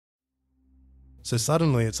So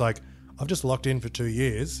suddenly it's like, I've just locked in for 2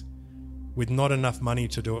 years with not enough money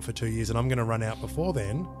to do it for 2 years, and I'm going to run out before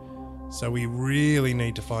then. So we really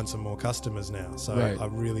need to find some more customers now. So I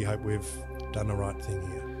really hope we've done the right thing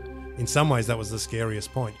here. In some ways, that was the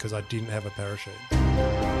scariest point because I didn't have a parachute.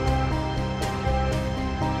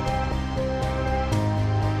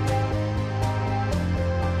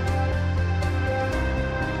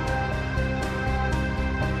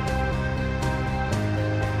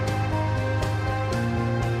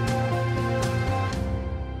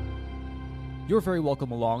 You're very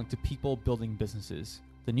welcome along to People Building Businesses,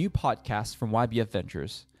 the new podcast from YBF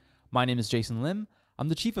Ventures. My name is Jason Lim. I'm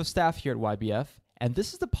the Chief of Staff here at YBF, and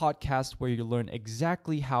this is the podcast where you learn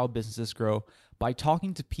exactly how businesses grow by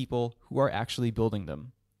talking to people who are actually building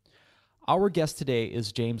them. Our guest today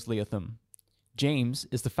is James Leatham. James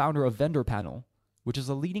is the founder of Vendor Panel, which is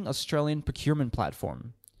a leading Australian procurement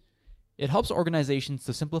platform. It helps organizations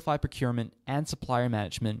to simplify procurement and supplier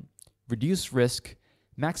management, reduce risk,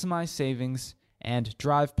 maximize savings, and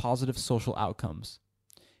drive positive social outcomes.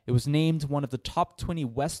 It was named one of the top 20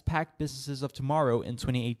 Westpac businesses of tomorrow in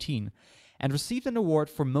 2018 and received an award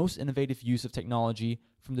for most innovative use of technology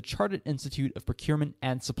from the Chartered Institute of Procurement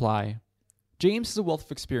and Supply. James has a wealth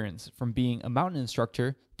of experience, from being a mountain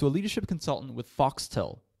instructor to a leadership consultant with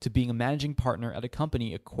Foxtel to being a managing partner at a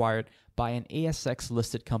company acquired by an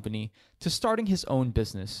ASX-listed company to starting his own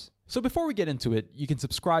business. So before we get into it, you can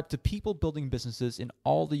subscribe to People Building Businesses in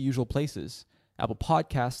all the usual places: Apple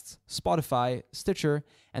Podcasts, Spotify, Stitcher,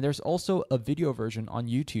 and there's also a video version on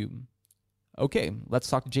YouTube. Okay, let's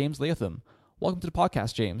talk to James Leatham. Welcome to the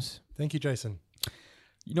podcast, James. Thank you, Jason.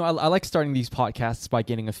 You know, I like starting these podcasts by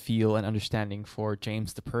getting a feel and understanding for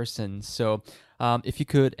James the person. So if you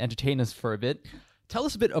could entertain us for a bit, tell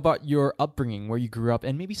us a bit about your upbringing, where you grew up,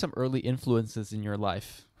 and maybe some early influences in your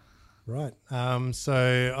life. Right.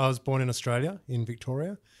 So I was born in Australia, in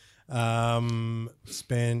Victoria.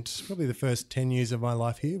 Spent probably the first 10 years of my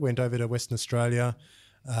life here. Went over to Western Australia.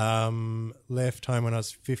 Left home when I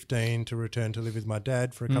was 15 to return to live with my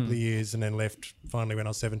dad for a couple of years, and then left finally when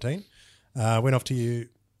I was 17. Went off to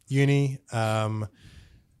uni. And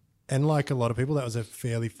like a lot of people, that was a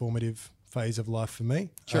fairly formative phase of life for me.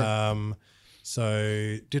 Sure.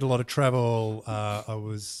 So did a lot of travel. I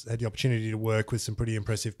had the opportunity to work with some pretty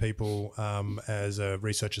impressive people as a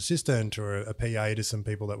research assistant or a PA to some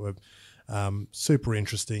people that were super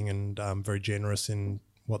interesting and very generous in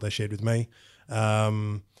what they shared with me.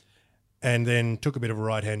 And then took a bit of a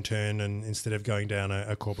right-hand turn, and instead of going down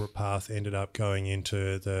a corporate path, ended up going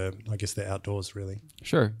into the outdoors, really.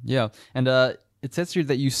 Sure, yeah. And it says here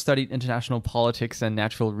that you studied international politics and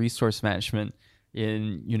natural resource management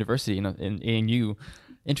in university, in ANU.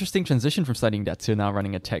 Interesting transition from studying that to now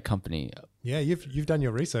running a tech company. Yeah, you've done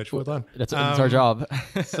your research. Well done. That's our job.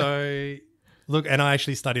 So, look, and I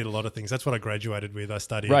actually studied a lot of things. That's what I graduated with. I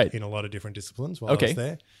studied in a lot of different disciplines while I was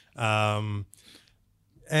there.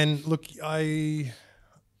 And look, I'm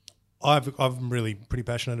really pretty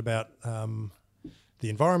passionate about the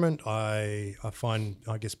environment. I find,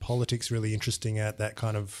 I guess, politics really interesting at that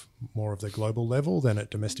kind of more of the global level than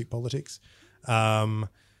at domestic politics. I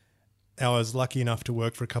was lucky enough to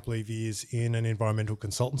work for a couple of years in an environmental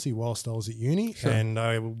consultancy whilst I was at uni. Sure. And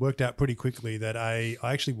I worked out pretty quickly that I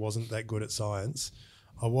actually wasn't that good at science.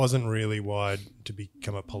 I wasn't really wired to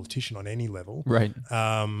become a politician on any level. Right.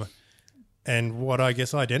 And what I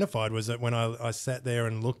guess I identified was that when I sat there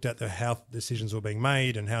and looked at how decisions were being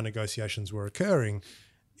made and how negotiations were occurring,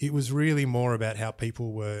 it was really more about how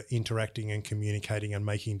people were interacting and communicating and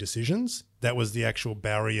making decisions. That was the actual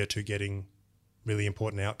barrier to getting really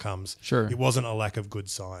important outcomes. Sure. It wasn't a lack of good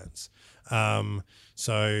science.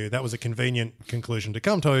 So that was a convenient conclusion to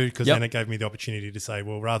come to, because then it gave me the opportunity to say,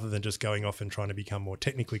 well, rather than just going off and trying to become more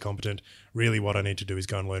technically competent, really what I need to do is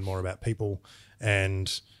go and learn more about people.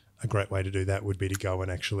 And a great way to do that would be to go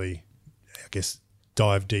and actually, I guess,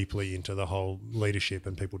 dive deeply into the whole leadership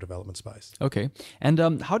and people development space. Okay. And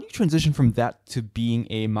how do you transition from that to being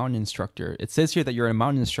a mountain instructor? It says here that you're a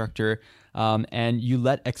mountain instructor and you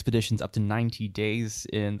led expeditions up to 90 days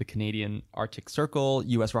in the Canadian Arctic Circle,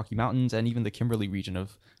 US Rocky Mountains, and even the Kimberley region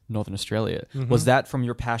of Northern Australia. Mm-hmm. Was that from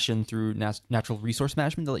your passion through natural resource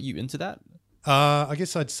management that let you into that? I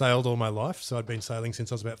guess I'd sailed all my life. So I'd been sailing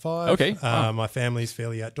since I was about 5. Okay. My family's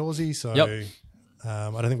fairly outdoorsy. So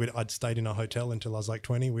I don't think I'd stayed in a hotel until I was like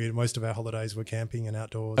 20. Most of our holidays were camping and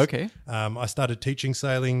outdoors. Okay. I started teaching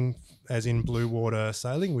sailing, as in blue water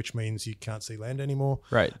sailing, which means you can't see land anymore.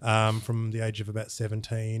 Right. From the age of about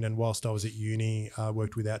 17. And whilst I was at uni, I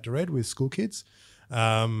worked with Outdoor Ed with school kids.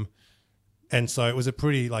 And so it was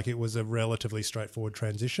it was a relatively straightforward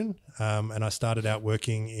transition. And I started out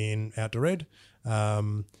working in outdoor ed.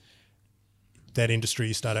 That industry,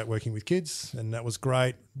 you start out working with kids, and that was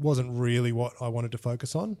great. Wasn't really what I wanted to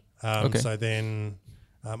focus on. So then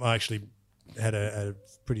I actually had a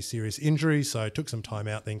pretty serious injury, so I took some time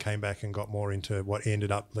out, then came back and got more into what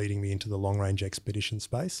ended up leading me into the long-range expedition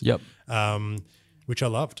space. Yep. Which I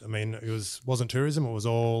loved. I mean, it wasn't tourism. It was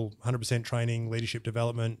all 100% training, leadership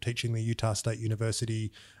development, teaching the Utah State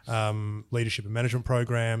University leadership and management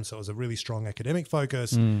program. So it was a really strong academic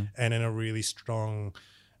focus and then a really strong,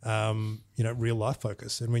 real life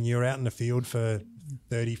focus. And when you're out in the field for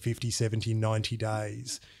 30, 50, 70, 90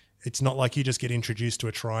 days, it's not like you just get introduced to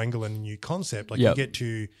a triangle and a new concept. Like you get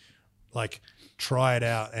to try it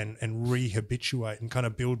out and rehabituate and kind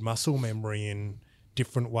of build muscle memory in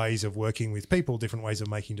different ways of working with people, different ways of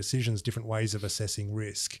making decisions, different ways of assessing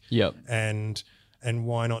risk. Yep. And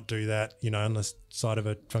why not do that, on the side of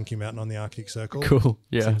a funky mountain on the Arctic Circle? Cool.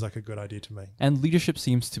 Yeah. Seems like a good idea to me. And leadership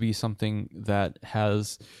seems to be something that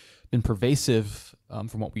has been pervasive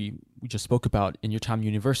from what we just spoke about in your time in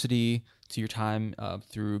university, to your time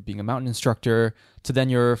through being a mountain instructor, to then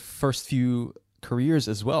your first few careers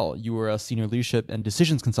as well. You were a senior leadership and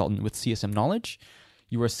decisions consultant with CSM Knowledge.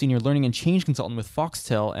 You were a senior learning and change consultant with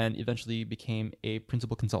Foxtel, and eventually became a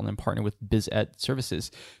principal consultant and partner with BizEd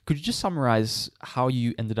Services. Could you just summarize how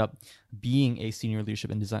you ended up being a senior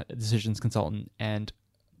leadership and decisions consultant and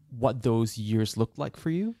what those years looked like for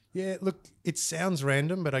you? Yeah, look, it sounds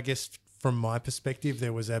random, but I guess from my perspective,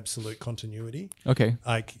 there was absolute continuity. Okay.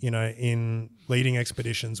 In leading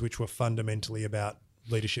expeditions, which were fundamentally about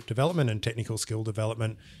leadership development and technical skill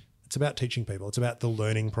development, it's about teaching people. It's about the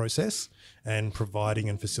learning process and providing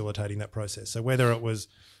and facilitating that process. So whether it was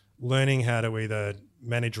learning how to either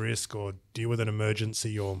manage risk or deal with an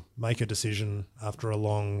emergency or make a decision after a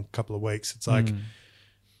long couple of weeks, it's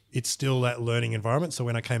it's still that learning environment. So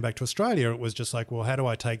when I came back to Australia, it was just like, well, how do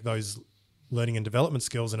I take those learning and development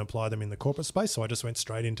skills and apply them in the corporate space? So I just went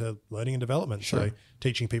straight into learning and development. Sure. So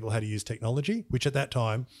teaching people how to use technology, which at that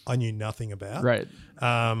time I knew nothing about. Right.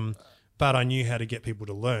 But I knew how to get people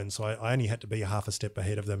to learn. So I only had to be a half a step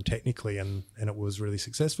ahead of them technically, and it was really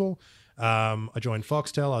successful. I joined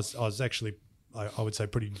Foxtel. I was actually, I would say,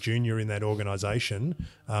 pretty junior in that organisation,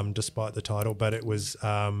 despite the title. But it was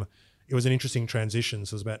an interesting transition.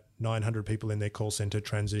 So there's about 900 people in their call centre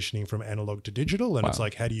transitioning from analog to digital. And It's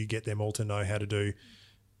like, how do you get them all to know how to do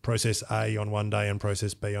process A on one day and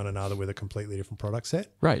process B on another with a completely different product set?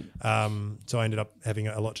 Right. So I ended up having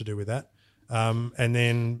a lot to do with that. And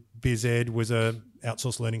then BizEd was a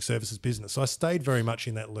outsourced learning services business. So I stayed very much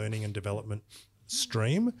in that learning and development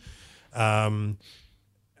stream. And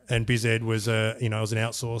BizEd was it was an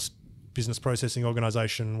outsourced business processing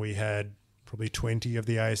organisation. We had probably 20 of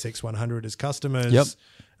the ASX 100 as customers. Yep.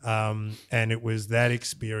 And it was that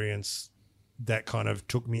experience that kind of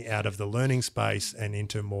took me out of the learning space and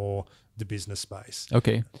into more the business space.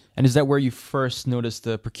 Okay. And is that where you first noticed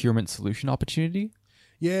the procurement solution opportunity?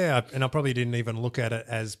 Yeah, and I probably didn't even look at it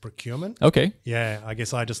as procurement. Okay. Yeah, I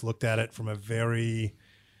guess I just looked at it from a very,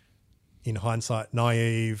 in hindsight,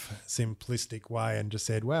 naive, simplistic way and just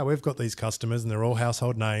said, wow, we've got these customers and they're all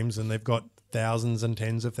household names and they've got thousands and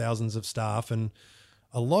tens of thousands of staff, and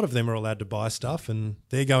a lot of them are allowed to buy stuff, and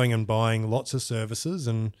they're going and buying lots of services,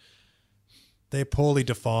 and they're poorly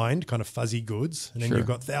defined, kind of fuzzy goods. And then you've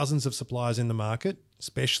got thousands of suppliers in the market,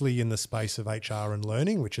 especially in the space of HR and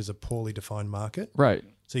learning, which is a poorly defined market. Right.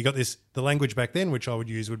 So you got the language back then, which I would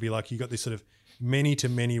use would be like, you got this sort of many to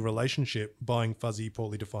many relationship buying fuzzy,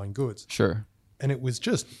 poorly defined goods. Sure. And it was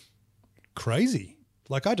just crazy.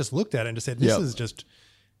 Like I just looked at it and just said, this is just,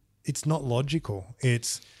 it's not logical.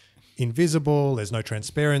 It's invisible. There's no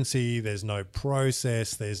transparency. There's no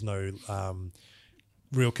process. There's no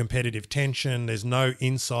real competitive tension. There's no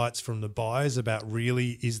insights from the buyers about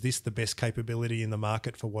really, is this the best capability in the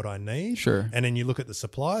market for what I need? Sure. And then you look at the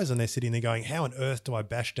suppliers and they're sitting there going, how on earth do I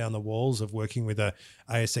bash down the walls of working with a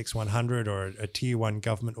ASX 100 or a tier one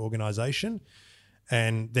government organisation?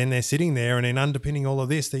 And then they're sitting there, and then underpinning all of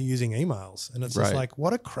this, they're using emails. And it's just like,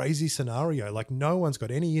 what a crazy scenario. Like no one's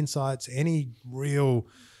got any insights, any real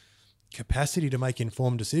capacity to make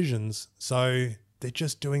informed decisions. So they're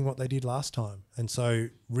just doing what they did last time. And so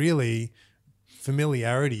really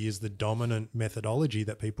familiarity is the dominant methodology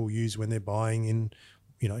that people use when they're buying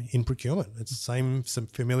in procurement. It's some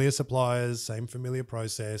familiar suppliers, same familiar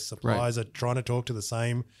process. Suppliers are trying to talk to the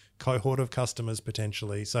same cohort of customers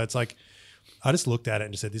potentially. So it's like, I just looked at it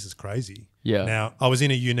and just said, this is crazy. Yeah. Now I was in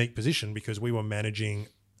a unique position because we were managing,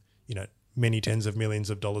 many tens of millions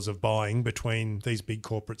of dollars of buying between these big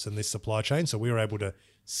corporates and this supply chain. So we were able to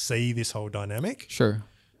see this whole dynamic. Sure.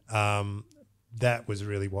 That was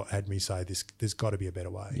really what had me say there's got to be a better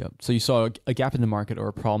way. Yep. So you saw a gap in the market or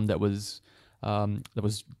a problem that was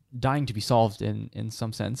dying to be solved in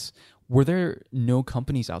some sense. Were there no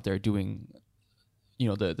companies out there doing,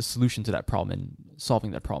 the solution to that problem and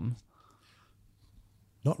solving that problem?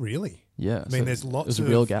 Not really. Yeah. I mean, there's lots of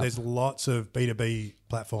B2B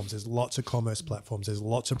platforms. There's lots of commerce platforms. There's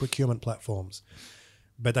lots of procurement platforms.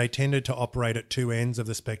 But they tended to operate at two ends of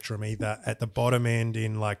the spectrum, either at the bottom end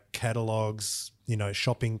in like catalogs,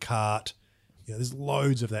 shopping cart. There's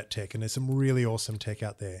loads of that tech, and there's some really awesome tech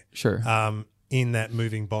out there. Sure. In that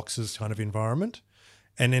moving boxes kind of environment.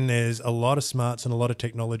 And then there's a lot of smarts and a lot of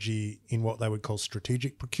technology in what they would call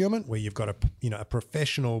strategic procurement, where you've got a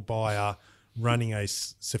professional buyer running a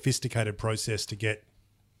sophisticated process to get,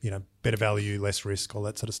 better value, less risk, all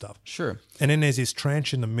that sort of stuff. Sure. And then there's this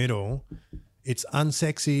tranche in the middle. It's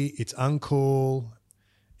unsexy, it's uncool,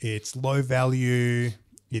 it's low value.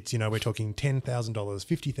 It's, we're talking $10,000,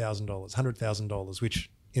 $50,000, $100,000,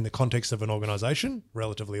 which in the context of an organization,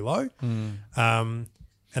 relatively low.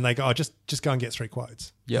 And they go, just go and get 3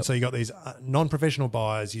 quotes. Yep. So you got these non-professional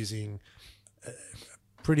buyers using a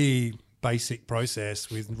pretty basic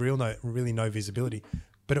process with really no visibility.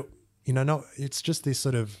 But, it's just this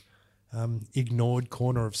sort of ignored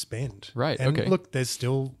corner of spend. Right, and okay. Look,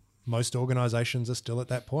 most organizations are still at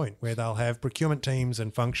that point where they'll have procurement teams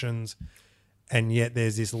and functions, and yet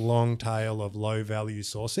there's this long tail of low value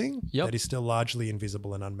sourcing that is still largely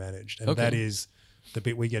invisible and unmanaged. And that is the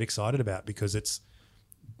bit we get excited about, because it's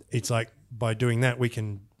like by doing that, we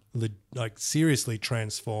can seriously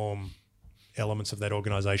transform elements of that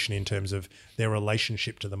organization in terms of their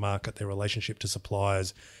relationship to the market, their relationship to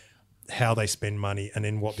suppliers, how they spend money, and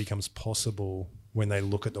then what becomes possible when they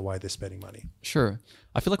look at the way they're spending money. Sure.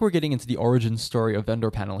 I feel like we're getting into the origin story of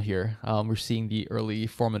Vendor Panel here. We're seeing the early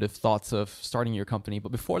formative thoughts of starting your company.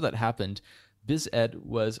 But before that happened, BizEd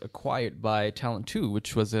was acquired by Talent2,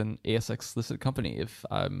 which was an ASX-listed company, if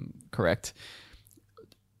I'm correct.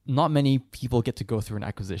 Not many people get to go through an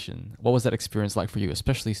acquisition. What was that experience like for you,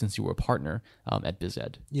 especially since you were a partner at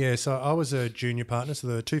BizEd? Yeah, so I was a junior partner. So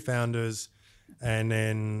there were 2 founders and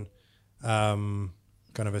then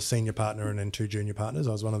kind of a senior partner and then 2 junior partners.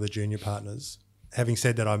 I was one of the junior partners. Having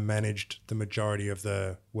said that, I managed the majority of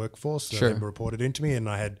the workforce that reported into me, and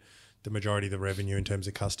I had the majority of the revenue in terms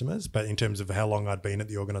of customers. But in terms of how long I'd been at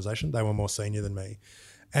the organisation, they were more senior than me.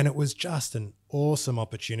 And it was just an awesome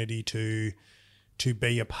opportunity to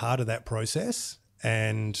be a part of that process.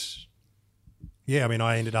 And yeah, I mean,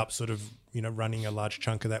 I ended up sort of, running a large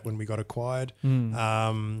chunk of that when we got acquired.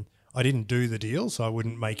 I didn't do the deal, so I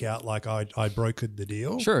wouldn't make out like I brokered the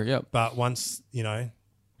deal. Sure, yeah. But once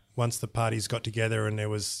the parties got together and there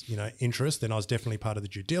was, interest, then I was definitely part of the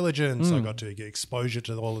due diligence. I got to get exposure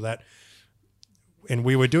to all of that. And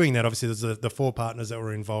we were doing that. Obviously, there's the 4 partners that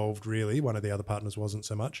were involved, really. One of the other partners wasn't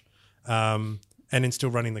so much. And then still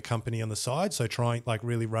running the company on the side. So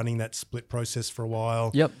really running that split process for a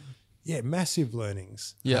while. Yep. Yeah, massive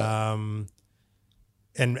learnings. Yeah.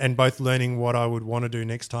 And both learning what I would want to do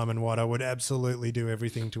next time and what I would absolutely do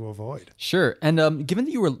everything to avoid. Sure. And given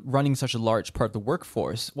that you were running such a large part of the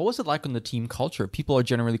workforce, what was it like on the team culture? People are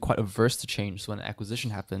generally quite averse to change. So when an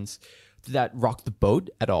acquisition happens, did that rock the boat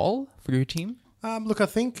at all for your team? Look, I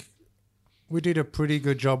think we did a pretty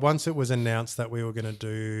good job. Once it was announced that we were going to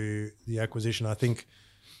do the acquisition, I think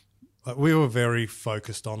we were very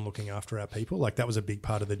focused on looking after our people. Like that was a big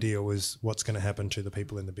part of the deal, was what's going to happen to the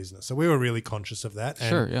people in the business. So we were really conscious of that.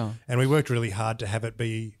 And we worked really hard to have it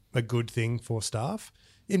be a good thing for staff.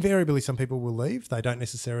 Invariably, some people will leave. They don't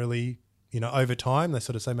necessarily, over time, they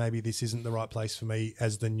sort of say, maybe this isn't the right place for me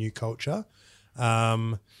as the new culture.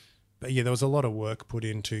 But yeah, there was a lot of work put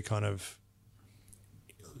into kind of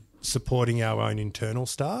supporting our own internal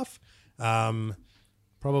staff.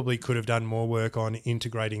 Probably could have done more work on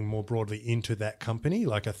integrating more broadly into that company.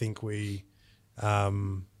 Like I think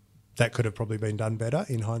that could have probably been done better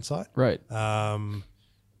in hindsight. Right.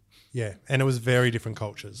 Yeah. And it was very different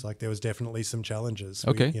cultures. Like there was definitely some challenges.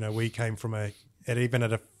 Okay. We came from even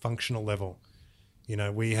at a functional level,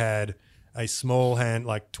 we had a small hand,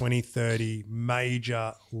 like 20, 30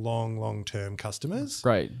 major long-term customers.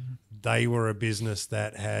 Right. They were a business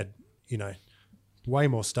that had, way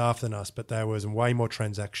more staff than us, but they was way more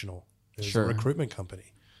transactional. It was a recruitment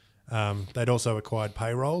company. They'd also acquired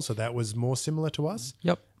payroll, so that was more similar to us.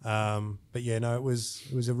 Yep. But yeah, no, it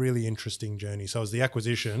was a really interesting journey. So it was the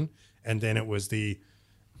acquisition, and then it was the,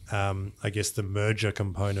 I guess, the merger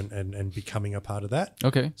component and becoming a part of that.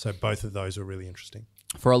 Okay. So both of those were really interesting.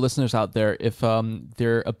 For our listeners out there, if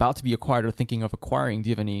they're about to be acquired or thinking of acquiring, do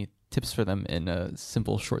you have any tips for them in a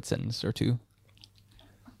simple short sentence or two?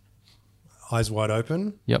 Eyes wide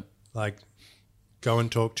open. Yep. Like, go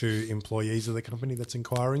and talk to employees of the company that's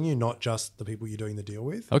acquiring you, not just the people you're doing the deal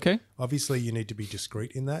with. Okay. Obviously, you need to be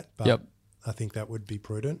discreet in that, but Yep. I think that would be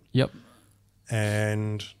prudent. Yep.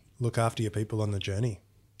 And look after your people on the journey.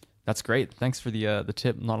 That's great. Thanks for the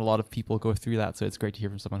tip. Not a lot of people go through that, so it's great to hear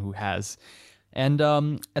from someone who has. And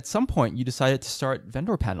at some point, you decided to start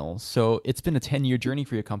Vendor Panel. So it's been a 10-year journey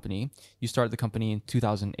for your company. You started the company in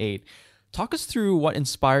 2008. Talk us through what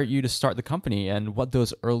inspired you to start the company and what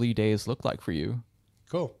those early days looked like for you.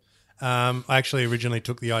 Cool. I actually originally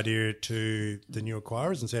took the idea to the new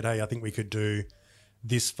acquirers and said, hey, I think we could do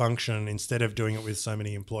this function instead of doing it with so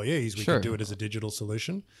many employees. We could do it as a digital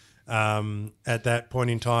solution. At that point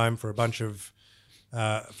in time, for a bunch of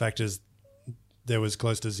factors, there was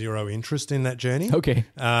close to zero interest in that journey. Okay.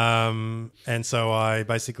 And so I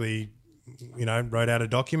basically, wrote out a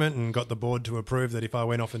document and got the board to approve that if I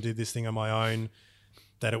went off and did this thing on my own,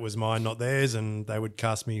 that it was mine, not theirs, and they would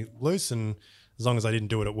cast me loose. And as long as I didn't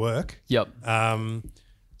do it at work. Yep.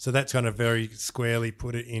 So that's kind of very squarely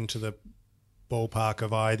put it into the ballpark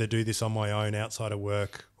of I either do this on my own outside of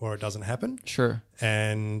work or it doesn't happen. Sure.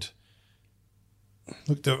 And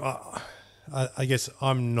look, I guess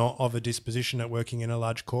I'm not of a disposition that working in a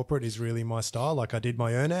large corporate is really my style. Like, I did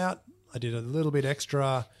my earn out. I did a little bit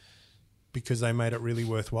extra because they made it really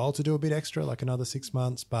worthwhile to do a bit extra, like another 6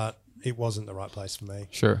 months, but it wasn't the right place for me.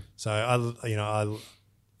 Sure. So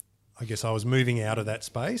I guess I was moving out of that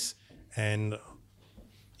space, and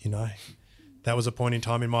that was a point in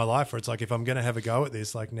time in my life where it's like, if I'm going to have a go at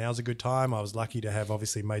this, like, now's a good time. I was lucky to have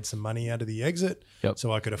obviously made some money out of the exit. Yep.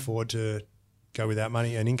 So I could afford to go without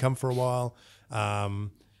money and income for a while. And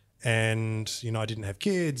I didn't have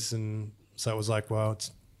kids. And so it was like, well,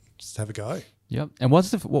 just have a go. Yep. And what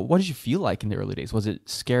did you feel like in the early days? Was it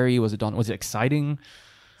scary? Was it daunting? Was it exciting?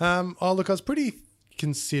 Look, I was pretty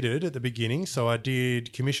considered at the beginning. So I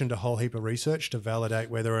commissioned a whole heap of research to validate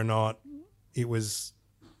whether or not it was,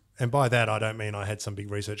 and by that, I don't mean I had some big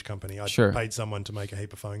research company. I paid someone to make a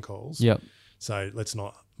heap of phone calls. Yep. So let's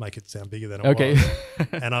not make it sound bigger than it was.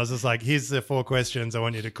 And I was just like, here's the 4 questions. I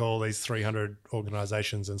want you to call these 300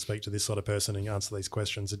 organizations and speak to this sort of person and answer these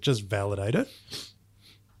questions. It just validate it.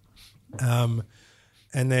 And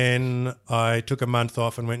then I took a month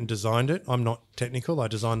off and went and designed it. I'm not technical. I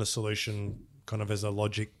designed the solution kind of as a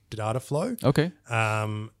logic data flow. Okay.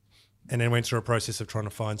 And then went through a process of trying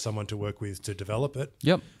to find someone to work with to develop it.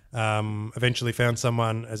 Yep. Eventually found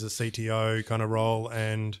someone as a CTO kind of role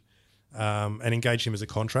and engaged him as a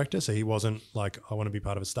contractor. So he wasn't like, I want to be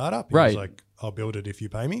part of a startup. He was like, I'll build it if you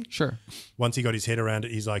pay me. Sure. Once he got his head around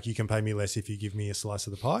it, he's like, you can pay me less if you give me a slice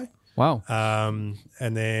of the pie. Wow.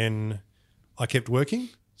 And then I kept working.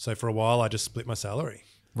 So for a while, I just split my salary.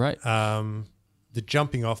 Right. The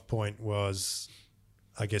jumping off point was,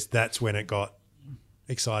 I guess that's when it got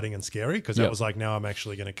exciting and scary, because that was like, now I'm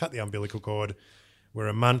actually going to cut the umbilical cord. We're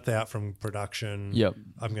a month out from production. Yep.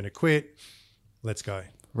 I'm going to quit. Let's go.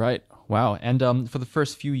 Right. Wow. And for the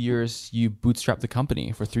first few years, you bootstrapped the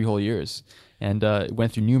company for 3 whole years and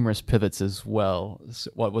went through numerous pivots as well.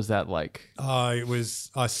 So what was that like? I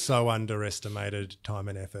so underestimated time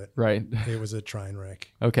and effort. Right. It was a train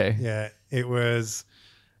wreck. Okay. Yeah, it was.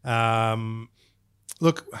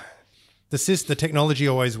 Look, the technology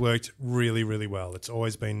always worked really, really well. It's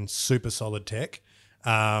always been super solid tech.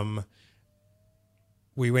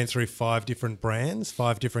 We went through 5 different brands,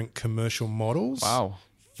 5 different commercial models. Wow.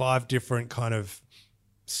 5 different kind of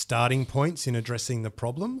starting points in addressing the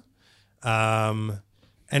problem. And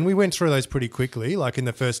we went through those pretty quickly. Like, in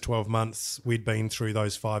the first 12 months, we'd been through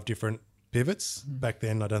those 5 different pivots. Back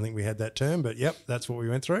then, I don't think we had that term, but yep, that's what we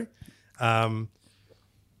went through.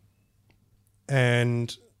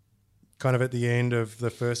 And kind of at the end of the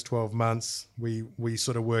first 12 months, we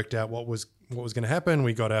sort of worked out what was going to happen.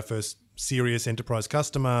 We got our first serious enterprise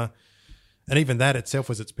customer. And even that itself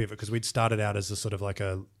was its pivot, because we'd started out as a sort of like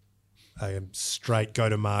a straight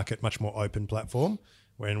go-to-market, much more open platform,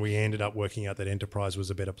 when we ended up working out that enterprise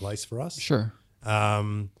was a better place for us. Sure.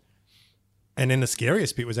 And then the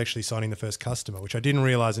scariest bit was actually signing the first customer, which I didn't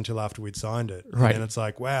realize until after we'd signed it. Right. And it's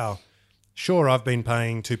like, wow, sure, I've been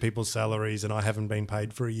paying 2 people's salaries and I haven't been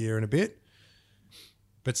paid for a year and a bit.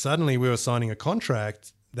 But suddenly we were signing a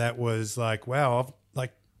contract that was like, wow,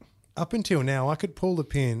 up until now, I could pull the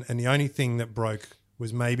pin and the only thing that broke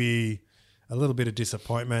was maybe a little bit of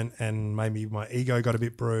disappointment and maybe my ego got a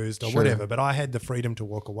bit bruised or whatever, but I had the freedom to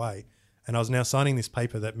walk away. And I was now signing this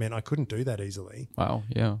paper that meant I couldn't do that easily. Wow,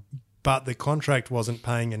 yeah. But the contract wasn't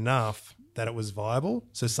paying enough that it was viable.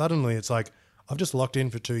 So suddenly it's like, I've just locked in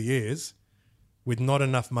for 2 years with not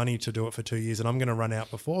enough money to do it for 2 years, and I'm going to run out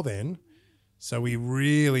before then. So we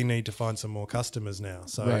really need to find some more customers now.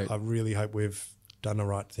 So Right. I really hope we've done the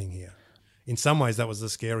right thing here. In some ways, that was the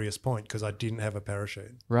scariest point because I didn't have a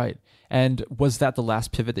parachute. Right. And was that the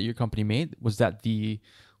last pivot that your company made?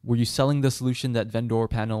 Were you selling the solution that Vendor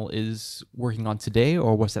Panel is working on today,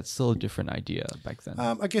 or was that still a different idea back then?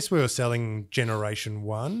 I guess we were selling generation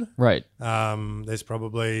 1. Right. There's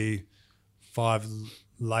probably 5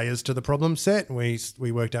 layers to the problem set.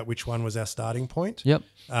 We worked out which one was our starting point. Yep.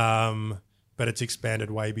 But it's expanded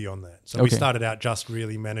way beyond that. So we Okay. started out just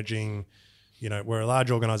really managing, we're a large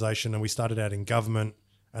organization and we started out in government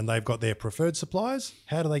and they've got their preferred suppliers.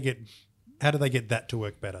 How do they get that to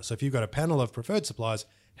work better? So if you've got a panel of preferred suppliers,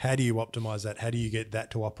 how do you optimize that? How do you get that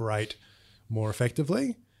to operate more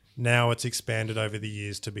effectively? Now it's expanded over the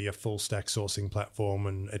years to be a full stack sourcing platform,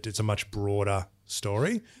 and it's a much broader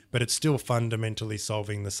story, but it's still fundamentally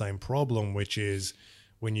solving the same problem, which is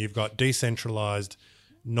when you've got decentralized,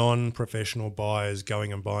 non-professional buyers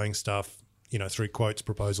going and buying stuff, through quotes,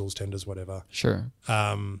 proposals, tenders, whatever. Sure.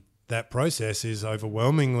 That process is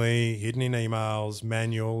overwhelmingly hidden in emails,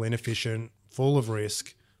 manual, inefficient, full of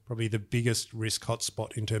risk, probably the biggest risk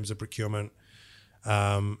hotspot in terms of procurement,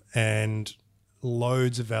 and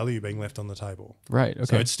loads of value being left on the table. Right. Okay.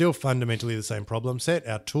 So it's still fundamentally the same problem set.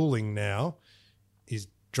 Our tooling now is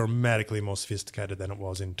dramatically more sophisticated than it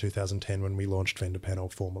was in 2010 when we launched Vendor Panel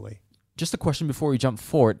formally. Just a question before we jump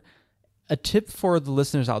forward. A tip for the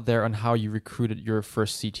listeners out there on how you recruited your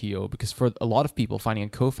first CTO, because for a lot of people, finding a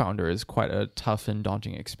co-founder is quite a tough and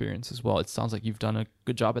daunting experience as well. It sounds like you've done a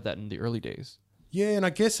good job at that in the early days. Yeah, and I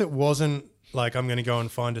guess it wasn't like I'm going to go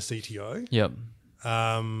and find a CTO. Yep.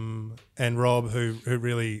 And Rob, who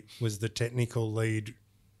really was the technical lead,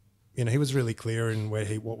 he was really clear in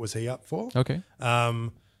what was he up for. Okay.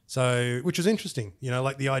 So, which was interesting,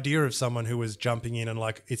 like the idea of someone who was jumping in and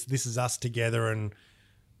like, this is us together and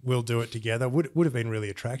we'll do it together would have been really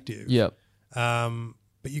attractive. Yep. But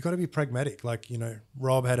you got to be pragmatic. Like,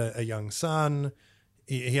 Rob had a young son.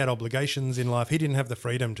 He had obligations in life. He didn't have the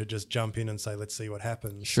freedom to just jump in and say, let's see what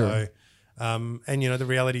happens. Sure. So, the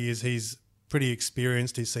reality is he's pretty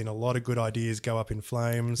experienced. He's seen a lot of good ideas go up in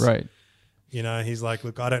flames. Right. He's like,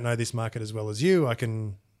 look, I don't know this market as well as you. I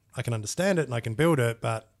can understand it and I can build it,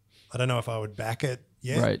 but I don't know if I would back it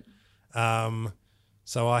yet. Right.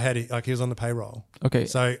 So I had, he was on the payroll. Okay.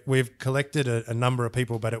 So we've collected a number of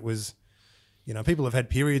people, but it was, people have had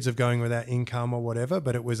periods of going without income or whatever,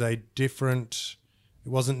 but it was it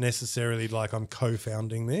wasn't necessarily like I'm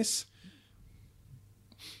co-founding this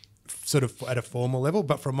sort of at a formal level.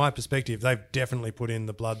 But from my perspective, they've definitely put in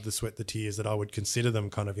the blood, the sweat, the tears that I would consider them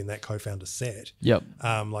kind of in that co-founder set. Yep.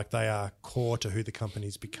 Like they are core to who the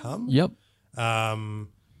company's become. Yep. I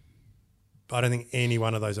don't think any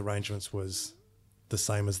one of those arrangements was the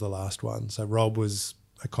same as the last one. So Rob was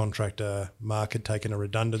a contractor. Mark had taken a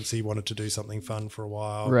redundancy, wanted to do something fun for a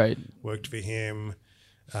while. Right. Worked for him.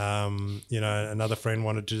 Another friend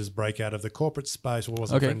wanted to just break out of the corporate space. Well,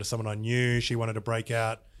 wasn't a friend of someone I knew. She wanted to break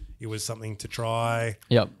out. It was something to try.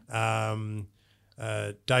 Yep.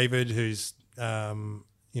 David, who's,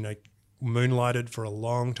 moonlighted for a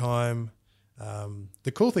long time.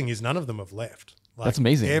 The cool thing is none of them have left. Like, that's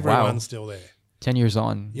amazing. Everyone's still there. 10 years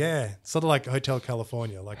on. Yeah. Sort of like Hotel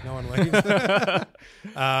California. Like no one leaves.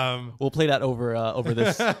 We'll play that over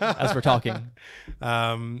this as we're talking.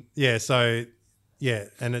 So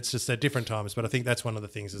and it's just at different times. But I think that's one of the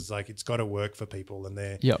things is like it's got to work for people and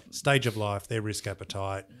their stage of life, their risk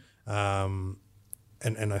appetite. And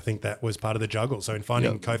I think that was part of the juggle. So in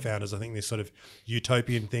finding co-founders, I think this sort of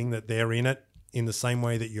utopian thing that they're in it in the same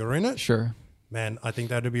way that you're in it. Sure. Man, I think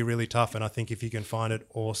that would be really tough. And I think if you can find it,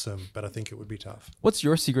 awesome. But I think it would be tough. What's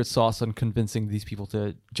your secret sauce on convincing these people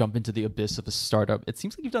to jump into the abyss of a startup? It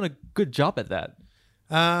seems like you've done a good job at that.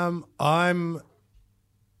 I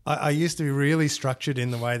used to be really structured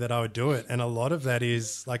in the way that I would do it. And a lot of that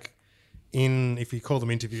is like if you call them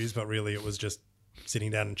interviews, but really it was just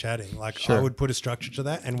sitting down and chatting. Like Sure. I would put a structure to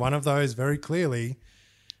that. And one of those very clearly,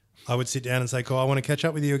 I would sit down and say, cool, I want to catch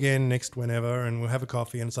up with you again next whenever and we'll have a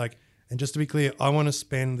coffee. And it's like, and just to be clear, I want to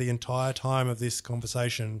spend the entire time of this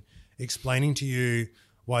conversation explaining to you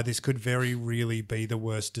why this could very really be the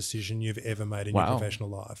worst decision you've ever made in your professional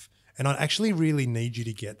life. And I actually really need you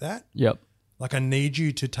to get that. Yep. Like I need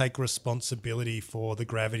you to take responsibility for the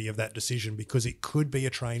gravity of that decision because it could be a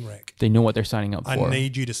train wreck. They know what they're signing up for. I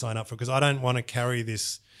need you to sign up for because I don't want to carry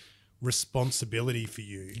this responsibility for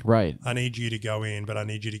you. Right. I need you to go in, but I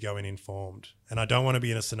need you to go in informed. And I don't want to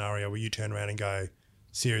be in a scenario where you turn around and go,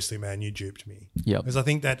 seriously, man, you duped me. Yep. Because I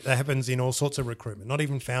think that happens in all sorts of recruitment, not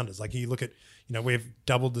even founders. Like you look at, we've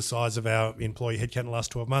doubled the size of our employee headcount in the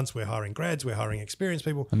last 12 months. We're hiring grads, we're hiring experienced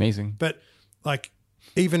people. Amazing. But like,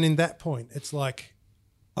 even in that point, it's like,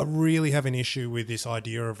 I really have an issue with this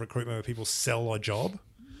idea of recruitment where people sell a job.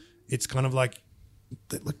 It's kind of like,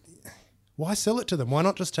 look, why sell it to them? Why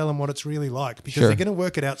not just tell them what it's really like? Because they're going to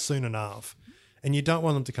work it out soon enough. And you don't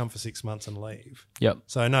want them to come for 6 months and leave. Yep.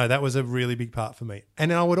 So no, that was a really big part for me.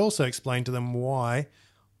 And I would also explain to them why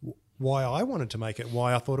I wanted to make it,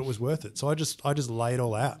 why I thought it was worth it. So I just lay it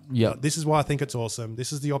all out. Yep. Like, this is why I think it's awesome.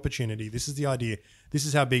 This is the opportunity. This is the idea. This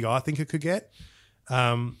is how big I think it could get.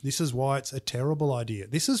 This is why it's a terrible idea.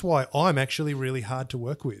 This is why I'm actually really hard to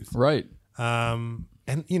work with. Right. And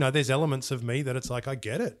there's elements of me that it's like, I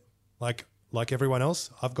get it. Like everyone else,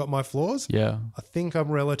 I've got my flaws. Yeah. I think I'm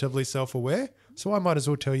relatively self-aware. So I might as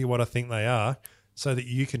well tell you what I think they are so that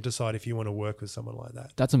you can decide if you want to work with someone like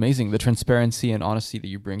that. That's amazing. The transparency and honesty that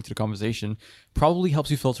you bring to the conversation probably helps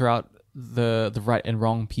you filter out the right and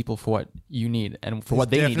wrong people for what you need and for what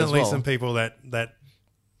they need as well. Definitely some people that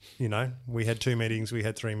we had 2 meetings, we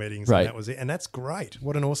had 3 meetings, right. And that was it. And that's great.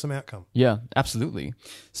 What an awesome outcome. Yeah, absolutely.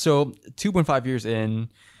 So 2.5 years in,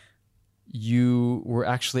 you were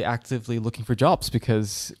actually actively looking for jobs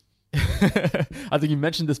because I think you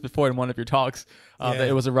mentioned this before in one of your talks, that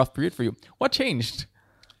it was a rough period for you. What changed?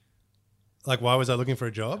 Like, why was I looking for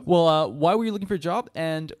a job? Well, why were you looking for a job,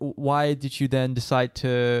 and why did you then decide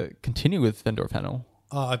to continue with Vendor Panel?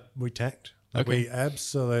 We tanked. We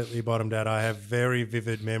absolutely bottomed out. I have very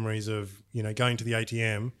vivid memories of, going to the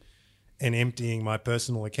ATM and emptying my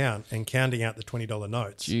personal account and counting out the $20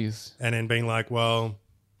 notes. Jeez. And then being like, well,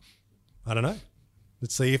 I don't know.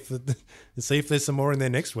 Let's see if there's some more in there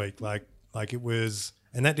next week. Like it was,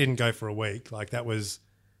 and that didn't go for a week. Like it was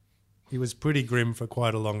pretty grim for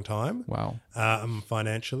quite a long time. Wow.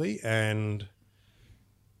 Financially. And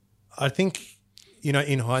I think,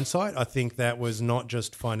 in hindsight, I think that was not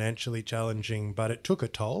just financially challenging, but it took a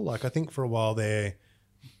toll. Like I think for a while there,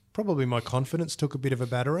 probably my confidence took a bit of a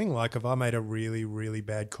battering. Like if I made a really, really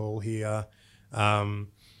bad call here,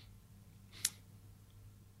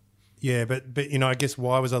 yeah, but I guess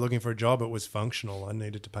why was I looking for a job? It was functional. I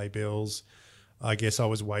needed to pay bills. I guess I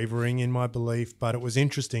was wavering in my belief, but it was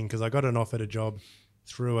interesting because I got an offer a job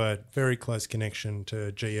through a very close connection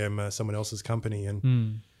to GM, someone else's company,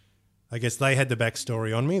 and I guess they had the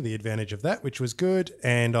backstory on me, the advantage of that, which was good,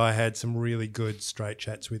 and I had some really good straight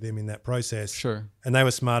chats with them in that process. Sure. And they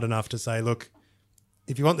were smart enough to say, look,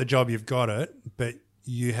 if you want the job, you've got it, but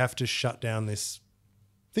you have to shut down this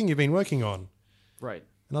thing you've been working on. Right.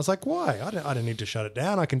 And I was like, why? I don't need to shut it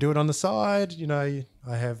down. I can do it on the side. I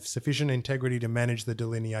have sufficient integrity to manage the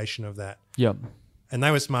delineation of that. Yep. And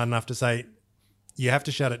they were smart enough to say, you have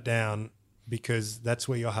to shut it down because that's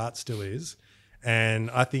where your heart still is. And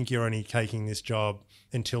I think you're only taking this job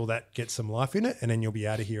until that gets some life in it, and then you'll be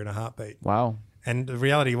out of here in a heartbeat. Wow. And the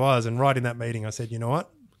reality was, and right in that meeting, I said, you know what?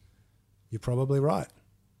 You're probably right.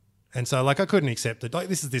 And so I couldn't accept it. Like,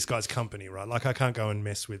 this is this guy's company, right? Like I can't go and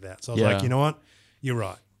mess with that. So I was like, you know what? You're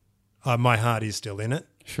right. My heart is still in it.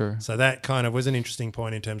 Sure. So that kind of was an interesting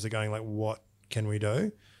point in terms of going like, what can we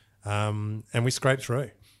do? And we scraped through.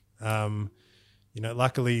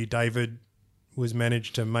 Luckily David was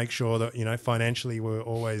managed to make sure that, financially we're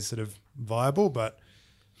always sort of viable, but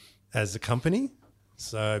as a company.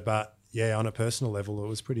 So, but yeah, on a personal level, it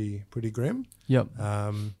was pretty grim. Yep.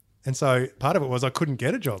 And so part of it was I couldn't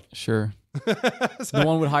get a job. Sure. No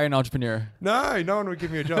one would hire an entrepreneur. No one would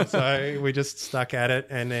give me a job. So we just stuck at it.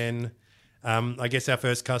 And then I guess our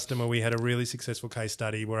first customer, we had a really successful case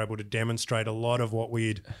study. We were able to demonstrate a lot of what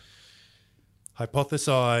we'd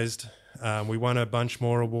hypothesized. We won a bunch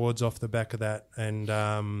more awards off the back of that. And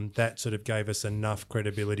that sort of gave us enough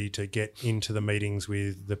credibility to get into the meetings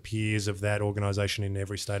with the peers of that organisation in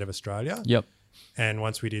every state of Australia. Yep. And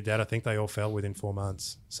once we did that, I think they all fell within 4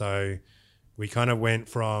 months. So we kind of went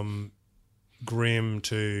from grim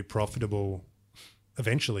to profitable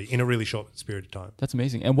eventually in a really short period of time. That's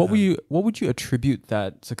amazing. And what would you attribute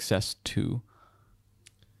that success to?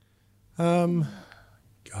 God,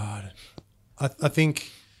 I think,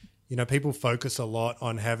 people focus a lot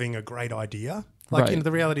on having a great idea. Like,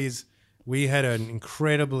 the reality is we had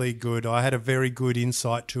I had a very good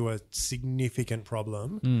insight to a significant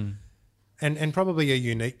problem and probably a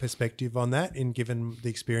unique perspective on that given the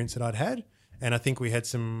experience that I'd had. And I think we had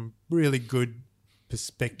some really good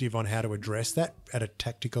perspective on how to address that at a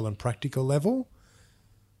tactical and practical level.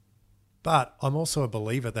 But I'm also a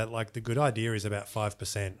believer that the good idea is about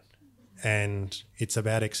 5% and it's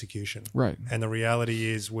about execution. Right. And the reality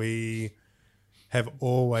is have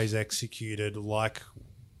always executed like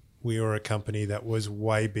we were a company that was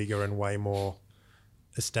way bigger and way more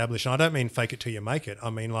established. And I don't mean fake it till you make it. I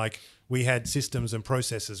mean, like, we had systems and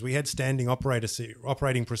processes. We had standing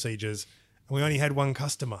operating procedures, and we only had one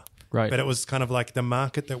customer. Right. But it was kind of like the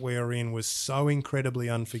market that we were in was so incredibly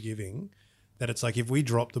unforgiving that it's like if we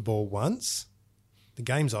drop the ball once, the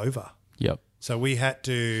game's over. Yep. So we had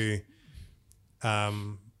to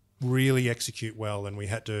really execute well, and we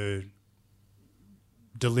had to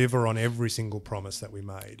deliver on every single promise that we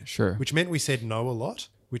made. Sure. Which meant we said no a lot,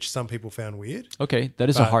 which some people found weird. Okay, that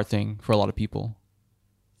is a hard thing for a lot of people.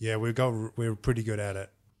 Yeah, we're pretty good at it.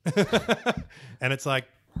 And it's like,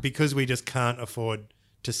 because we just can't afford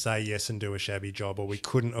to say yes and do a shabby job, or we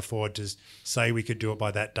couldn't afford to say we could do it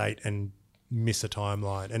by that date and miss a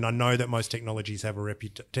timeline. And I know that most technologies have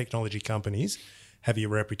technology companies have a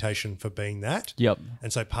reputation for being that. Yep.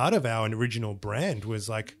 And so part of our original brand was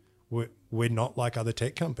like, we're not like other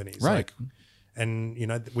tech companies. Right. Like, and, you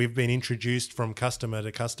know, we've been introduced from customer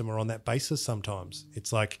to customer on that basis sometimes.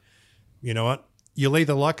 It's like, you know what? You'll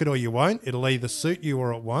either like it or you won't. It'll either suit you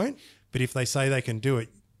or it won't. But if they say they can do it,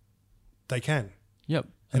 they can. Yep.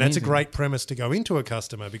 And that's a great premise to go into a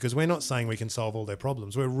customer, because we're not saying we can solve all their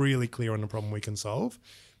problems. We're really clear on the problem we can solve.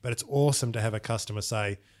 But it's awesome to have a customer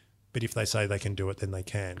say, but if they say they can do it, then they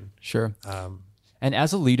can. Sure. And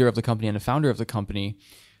as a leader of the company and a founder of the company,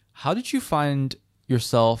 how did you find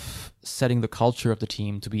yourself setting the culture of the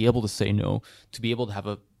team to be able to say no, to be able to have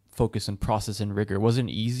a focus and process and rigor? Was it an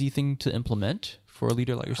easy thing to implement for a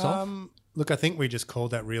leader like yourself? Look, I think we just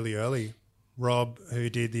called that really early. Rob,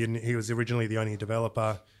 he was originally the only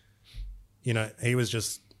developer, you know, he was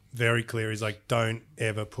just very clear. He's like, don't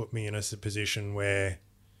ever put me in a position where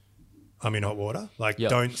I'm in hot water. Like,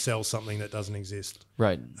 don't sell something that doesn't exist.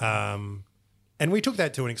 Right. And we took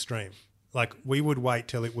that to an extreme. Like, we would wait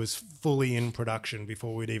till it was fully in production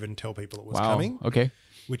before we'd even tell people it was coming. Okay.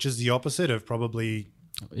 Which is the opposite of probably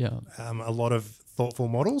a lot of thoughtful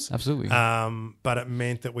models. Absolutely. But it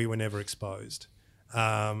meant that we were never exposed.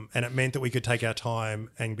 And it meant that we could take our time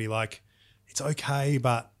and be like, it's okay,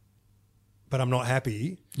 but I'm not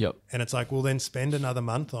happy. Yep. And it's like, well, then spend another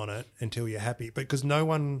month on it until you're happy. But because no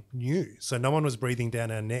one knew. So no one was breathing down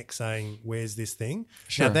our neck saying, where's this thing?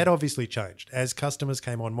 Sure. Now, that obviously changed. As customers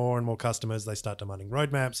came on, more and more customers, they start demanding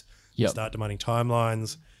roadmaps. They start demanding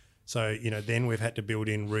timelines. So, you know, then we've had to build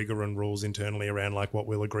in rigor and rules internally around like what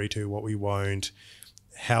we'll agree to, what we won't,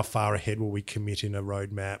 how far ahead will we commit in a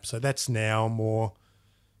roadmap. So that's now more...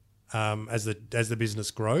 as the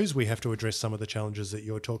business grows, we have to address some of the challenges that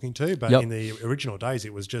you're talking to. But in the original days,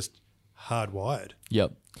 it was just hardwired.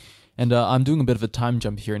 Yep. And I'm doing a bit of a time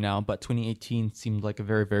jump here now, but 2018 seemed like a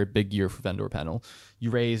very, very big year for Vendor Panel.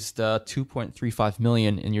 You raised $2.35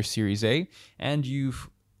 million in your Series A, and you've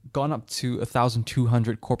gone up to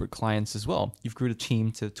 1,200 corporate clients as well. You've grew the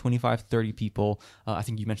team to 25, 30 people. I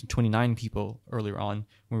think you mentioned 29 people earlier on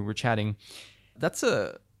when we were chatting. That's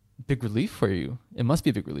a big relief for you. It must be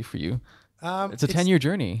a big relief for you. It's a 10-year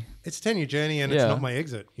journey. It's a 10-year journey, and it's not my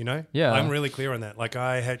exit, you know? Yeah. I'm really clear on that. Like,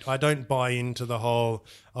 I don't buy into the whole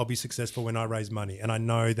I'll be successful when I raise money. And I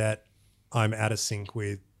know that I'm out of sync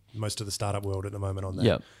with most of the startup world at the moment on that.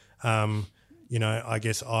 Yep. You know, I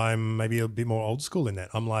guess I'm maybe a bit more old school in that.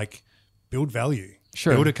 I'm like, build value.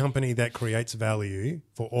 Sure. Build a company that creates value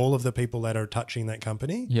for all of the people that are touching that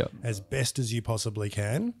company as best as you possibly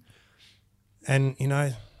can. And, you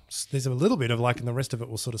know, there's a little bit of like, and the rest of it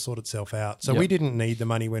will sort of sort itself out. So we didn't need the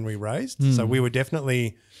money when we raised. So we were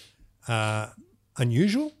definitely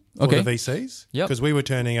unusual for the VCs because we were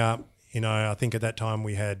turning up, you know, I think at that time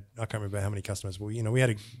we had, I can't remember how many customers, but, you know, we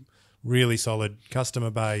had a really solid customer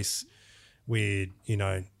base. We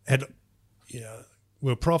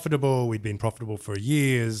were profitable. We'd been profitable for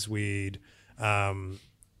years. We'd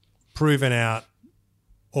proven out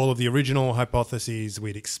all of the original hypotheses.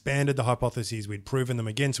 We'd expanded the hypotheses. We'd proven them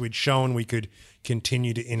again. So we'd shown we could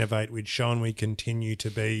continue to innovate. We'd shown we continue to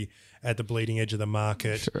be at the bleeding edge of the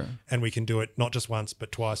market. Sure. And we can do it not just once,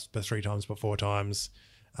 but twice, but 3 times, but 4 times.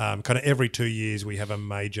 Kind of every 2 years we have a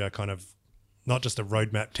major kind of, not just a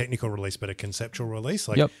roadmap technical release, but a conceptual release.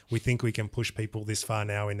 Like we think we can push people this far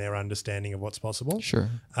now in their understanding of what's possible. Sure.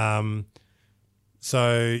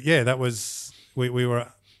 So yeah, that was, we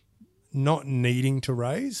were not needing to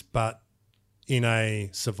raise, but in a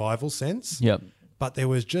survival sense. Yep. But there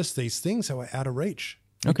was just these things that were out of reach.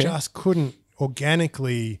 We Okay. just couldn't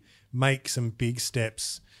organically make some big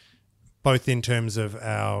steps, both in terms of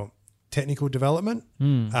our technical development.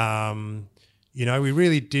 You know, we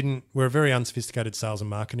really didn't, we're a very unsophisticated sales and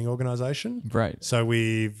marketing organization. Right. So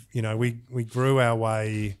we grew our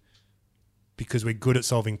way because we're good at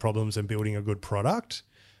solving problems and building a good product.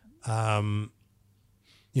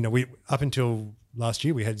 We up until last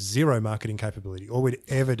year we had zero marketing capability. All we'd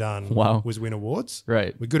ever done was win awards.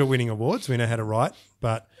 Right. We're good at winning awards. We know how to write,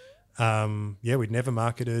 but we'd never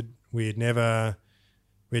marketed. We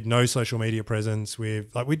had no social media presence. We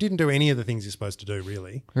didn't do any of the things you're supposed to do,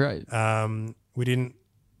 really. Right. We didn't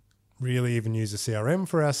really even use a CRM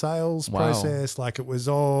for our sales process. Like, it was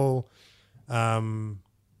all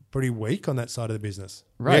pretty weak on that side of the business.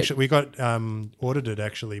 Right. We got audited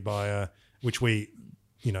actually by which we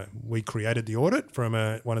created the audit from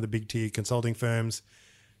one of the big tier consulting firms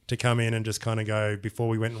to come in and just kind of go, before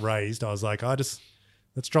we went and raised, I was like, let's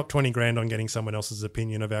drop 20 grand on getting someone else's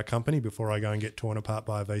opinion of our company before I go and get torn apart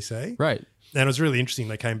by a VC. Right. And it was really interesting.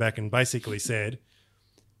 They came back and basically said,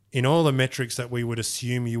 in all the metrics that we would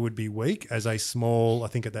assume you would be weak as a small, I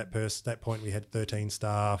think at that point we had 13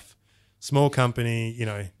 staff, small company,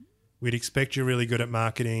 we'd expect you're really good at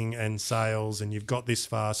marketing and sales and you've got this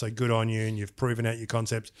far, so good on you and you've proven out your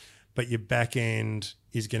concepts, but your back end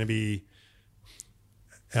is going to be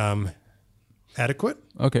adequate.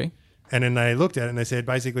 Okay. And then they looked at it and they said,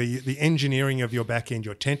 basically, the engineering of your back end,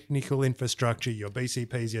 your technical infrastructure, your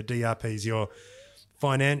BCPs, your DRPs, your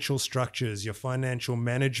financial structures, your financial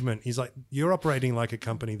management is like, you're operating like a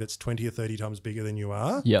company that's 20 or 30 times bigger than you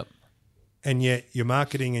are. Yep. And yet your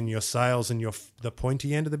marketing and your sales and the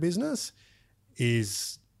pointy end of the business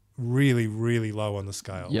is really, really low on the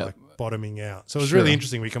scale, like bottoming out. So it was really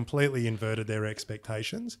interesting. We completely inverted their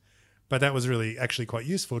expectations, but that was really actually quite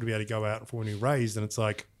useful to be able to go out for when we raised. And it's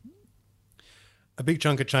like, a big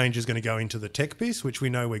chunk of change is going to go into the tech piece, which we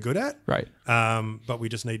know we're good at. Right. But we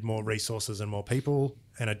just need more resources and more people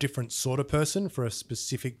and a different sort of person for a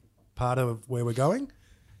specific part of where we're going.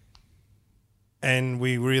 And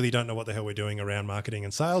we really don't know what the hell we're doing around marketing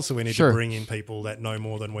and sales. So we need to bring in people that know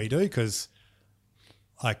more than we do, because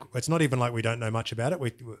it's not even like we don't know much about it.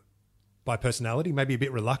 We, by personality, maybe a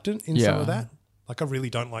bit reluctant in some of that. Like, I really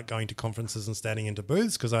don't like going to conferences and standing into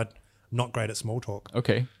booths because I'm not great at small talk.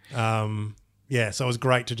 Okay. So it was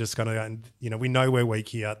great to just kind of, we know we're weak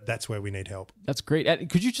here. That's where we need help. That's great.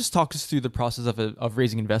 Could you just talk us through the process of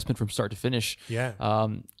raising investment from start to finish? Yeah.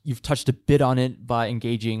 You've touched a bit on it by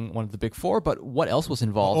engaging one of the big four, but what else was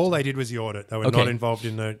involved? All they did was the audit. They were not involved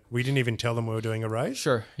in we didn't even tell them we were doing a raise.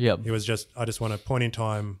 Sure. Yeah. It was just, I just want a point in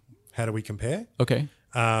time. How do we compare? Okay.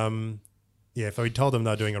 If we told them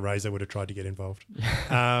they were doing a raise, they would have tried to get involved.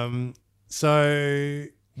 So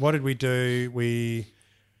what did we do?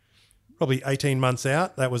 Probably 18 months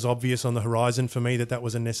out, that was obvious on the horizon for me that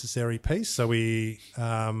was a necessary piece. So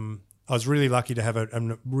I was really lucky to have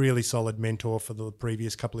a really solid mentor for the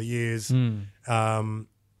previous couple of years.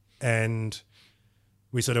 And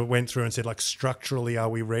we sort of went through and said, like, structurally, are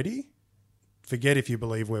we ready? Forget if you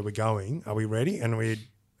believe where we're going. Are we ready? And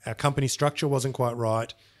our company structure wasn't quite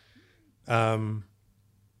right. So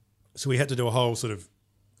we had to do a whole sort of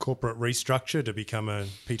corporate restructure to become a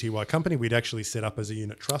PTY company. We'd actually set up as a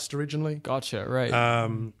unit trust originally. Gotcha, right.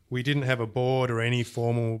 We didn't have a board or any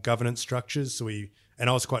formal governance structures, and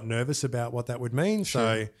I was quite nervous about what that would mean. Sure.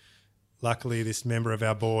 So luckily this member of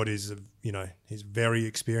our board is, he's very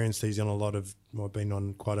experienced. He's been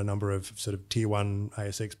on quite a number of sort of tier one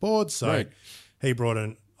ASX boards. So he brought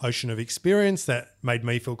an ocean of experience that made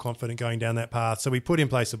me feel confident going down that path. So we put in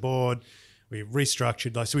place a board. We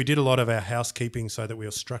restructured, so we did a lot of our housekeeping so that we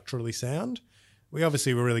were structurally sound. We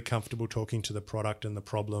obviously were really comfortable talking to the product and the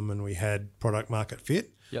problem, and we had product market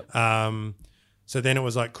fit. Yep. So then it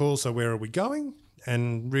was like, cool, so where are we going?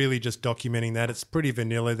 And really just documenting that. It's pretty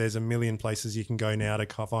vanilla. There's a million places you can go now to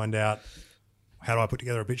find out, how do I put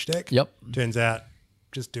together a pitch deck? Yep. Turns out,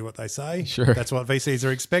 just do what they say. Sure. That's what VCs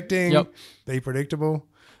are expecting. Yep. Be predictable.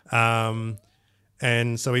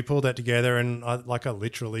 And so we pulled that together, and I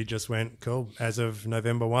literally just went, cool, as of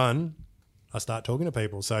November 1, I start talking to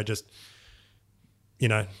people. So just,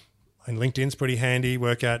 and LinkedIn's pretty handy,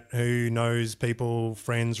 work out who knows people,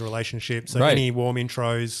 friends, relationships. So any warm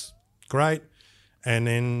intros, great. And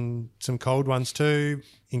then some cold ones too.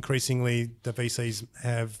 Increasingly, the VCs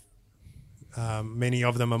have, many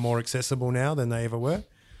of them are more accessible now than they ever were.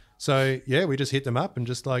 So, we just hit them up and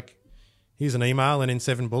just like, here's an email, and in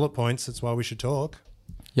 7 bullet points, that's why we should talk.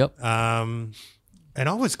 Yep. And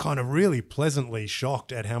I was kind of really pleasantly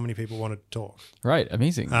shocked at how many people wanted to talk. Right.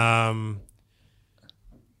 Amazing. I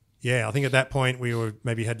think at that point we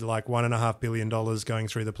had like $1.5 billion going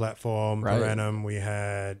through the platform per annum. We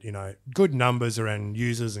had, good numbers around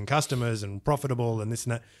users and customers and profitable and this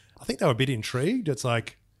and that. I think they were a bit intrigued. It's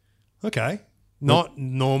like, okay, not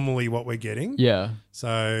normally what we're getting. Yeah.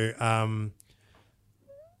 So,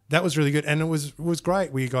 that was really good, and it was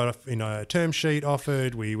great. We got a term sheet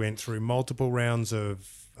offered. We went through multiple rounds of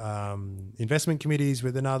investment committees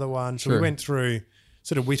with another one. So we went through,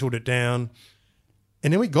 sort of whittled it down,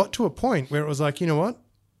 and then we got to a point where it was like, you know what,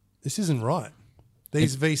 this isn't right.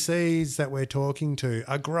 These VCs that we're talking to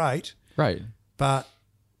are great, right? But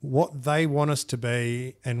what they want us to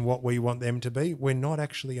be and what we want them to be, we're not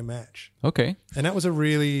actually a match. Okay, and that was a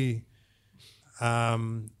really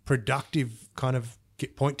productive kind of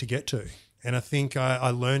point to get to. And I think I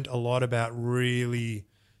learned a lot about really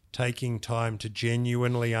taking time to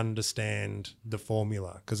genuinely understand the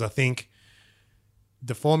formula, because I think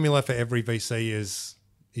the formula for every VC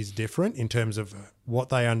is different in terms of what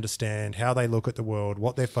they understand, how they look at the world,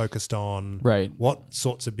 what they're focused on, right? What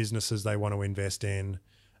sorts of businesses they want to invest in.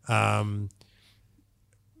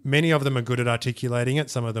 Many of them are good at articulating it.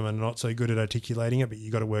 Some of them are not so good at articulating it, but you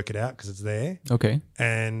got to work it out because it's there. Okay.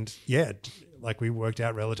 And yeah, like we worked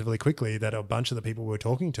out relatively quickly that a bunch of the people we were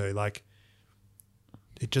talking to, like,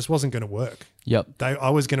 it just wasn't going to work. Yep. I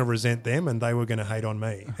was going to resent them and they were going to hate on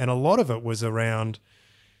me. And a lot of it was around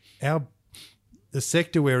the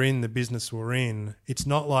sector we're in, the business we're in. It's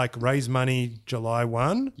not like raise money July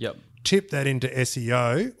 1, yep, tip that into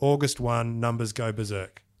SEO, August 1, numbers go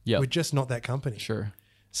berserk. Yep. We're just not that company. Sure.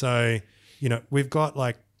 So, we've got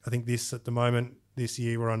I think at the moment, this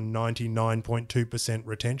year we're on 99.2%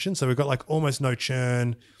 retention. So we've got almost no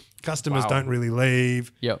churn. Customers don't really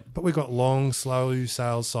leave. Yep. But we've got long, slow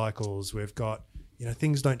sales cycles. We've got,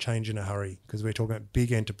 things don't change in a hurry because we're talking about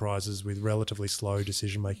big enterprises with relatively slow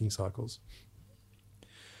decision-making cycles.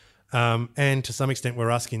 And to some extent, we're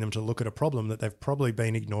asking them to look at a problem that they've probably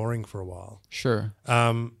been ignoring for a while. Sure.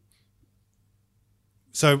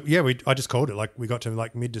 So yeah, I just called it. We got to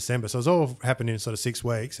mid-December. So it was all happened in sort of 6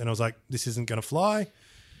 weeks, and I was like, this isn't going to fly.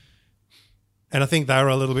 And I think they were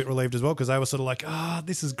a little bit relieved as well because they were sort of like,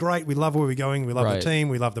 this is great. We love where we're going. We love the team.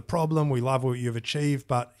 We love the problem. We love what you've achieved.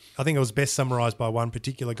 But I think it was best summarized by one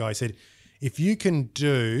particular guy. He said, if you can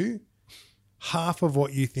do half of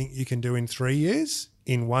what you think you can do in 3 years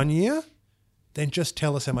in 1 year, then just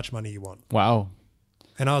tell us how much money you want. Wow.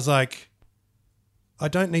 And I was like, I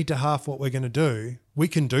don't need to half what we're going to do. We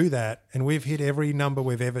can do that, and we've hit every number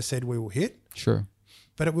we've ever said we will hit. Sure.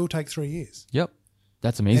 But it will take 3 years. Yep.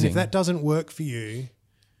 That's amazing. And if that doesn't work for you,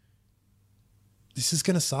 this is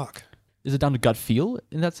going to suck. Is it down to gut feel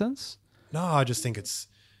in that sense? No, I just think it's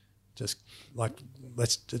just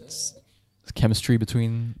it's chemistry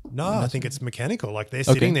between... No, I think it's mechanical. They're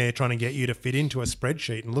sitting there trying to get you to fit into a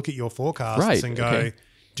spreadsheet and look at your forecasts and go,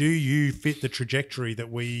 do you fit the trajectory that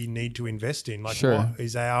we need to invest in? Sure. What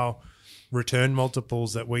is our return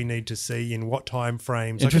multiples that we need to see in what time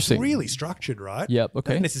frames? Interesting. It's really structured, right? Yep, okay.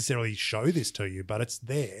 They don't necessarily show this to you, but it's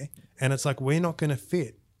there. And it's we're not going to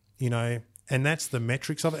fit, and that's the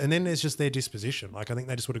metrics of it. And then there's just their disposition. I think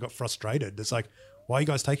they just would have got frustrated. It's why are you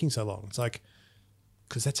guys taking so long? It's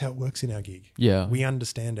because that's how it works in our gig. Yeah. We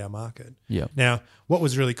understand our market. Yeah. Now, what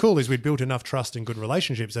was really cool is we'd built enough trust and good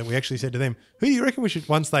relationships that we actually said to them, who do you reckon we should,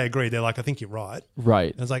 once they agreed, they're like, I think you're right.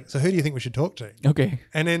 Right. And it's so who do you think we should talk to? Okay.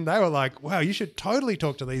 And then they were like, wow, you should totally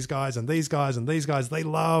talk to these guys and these guys and these guys. They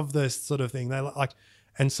love this sort of thing.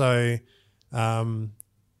 And so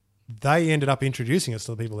they ended up introducing us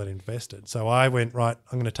to the people that invested. So I went, right,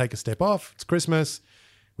 I'm going to take a step off. It's Christmas.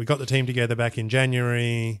 We got the team together back in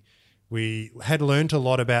January. We had learned a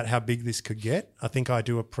lot about how big this could get. I think I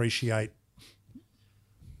do appreciate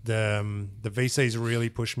the VCs really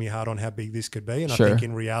pushed me hard on how big this could be. And Sure. I think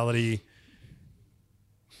in reality,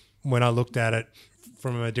 when I looked at it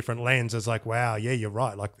from a different lens, it's wow, yeah, you're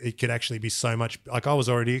right. It could actually be so much, I was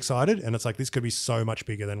already excited and it's this could be so much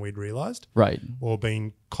bigger than we'd realized. Right. Or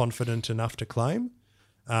been confident enough to claim.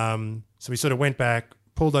 So we sort of went back,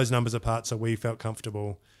 pulled those numbers apart so we felt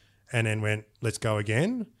comfortable and then went, let's go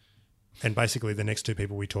again. And basically the next two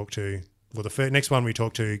people we talked to, the next one we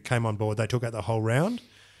talked to came on board. They took out the whole round.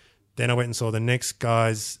 Then I went and saw the next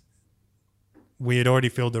guys. We had already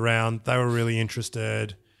filled the round. They were really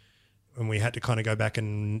interested. And we had to kind of go back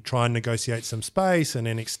and try and negotiate some space and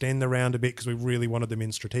then extend the round a bit because we really wanted them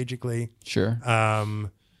in strategically. Sure.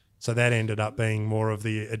 So that ended up being more of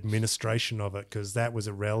the administration of it because that was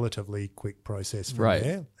a relatively quick process from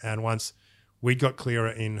there. And once we got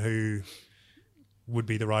clearer in who would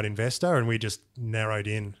be the right investor and we just narrowed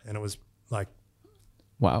in and it was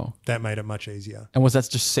wow, that made it much easier. And was that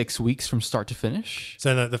just 6 weeks from start to finish?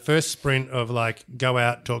 So the first sprint of go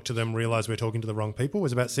out, talk to them, realize we're talking to the wrong people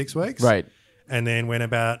was about 6 weeks. Right. And then went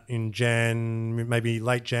about in Jan, maybe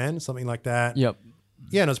late Jan, something like that. Yep.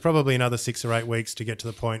 Yeah, and it was probably another 6 or 8 weeks to get to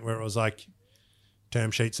the point where it was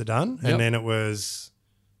term sheets are done. Yep. And then it was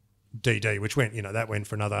DD, which went, that went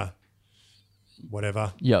for another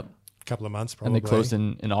whatever, Yep. couple of months probably. And they closed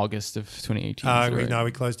in August of 2018. No,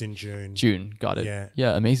 we closed in June. June, got it. Yeah.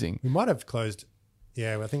 Yeah, amazing. We might have closed,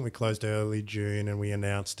 I think we closed early June and we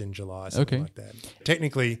announced in July, something like that.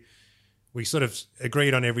 Technically, we sort of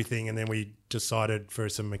agreed on everything and then we decided for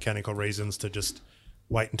some mechanical reasons to just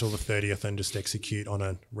wait until the 30th and just execute on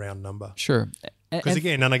a round number. Sure. Because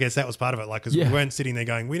again, and I guess that was part of it, because we weren't sitting there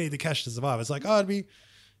going, we need the cash to survive. It's like, it'd be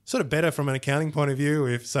sort of better from an accounting point of view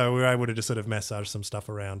we were able to just sort of massage some stuff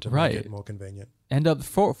around to make it more convenient. And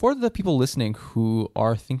for the people listening who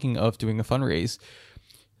are thinking of doing a fundraise,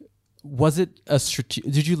 was it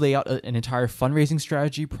did you lay out an entire fundraising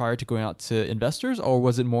strategy prior to going out to investors, or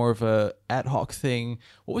was it more of a ad hoc thing?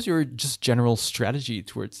 What was your just general strategy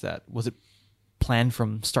towards that? Was it planned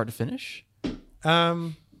from start to finish?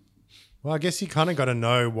 Well, I guess you kind of got to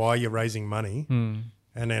know why you're raising money.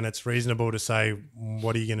 And then it's reasonable to say,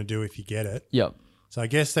 what are you going to do if you get it? Yep. So I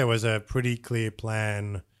guess there was a pretty clear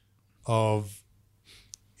plan of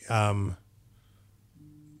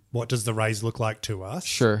what does the raise look like to us?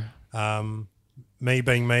 Sure. Me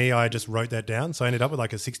being me, I just wrote that down. So I ended up with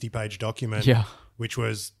like a 60-page document, which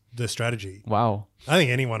was the strategy. Wow. I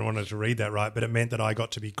think anyone wanted to read that, right? But it meant that I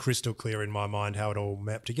got to be crystal clear in my mind how it all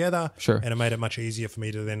mapped together. Sure. And it made it much easier for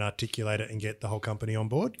me to then articulate it and get the whole company on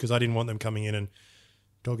board, because I didn't want them coming in and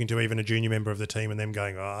talking to even a junior member of the team and them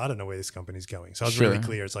going, I don't know where this company's going. So I was really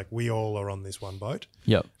clear. It's like, we all are on this one boat.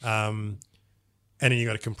 Yep. And then you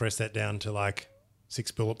got to compress that down to like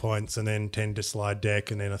 6 bullet points and then 10 to slide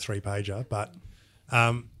deck and then a 3-pager. But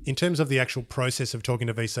in terms of the actual process of talking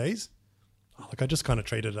to VCs, I just kind of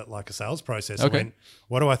treated it like a sales process. Okay. I went,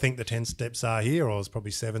 what do I think the 10 steps are here? Or it was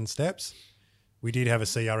probably 7 steps. We did have a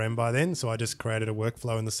CRM by then, so I just created a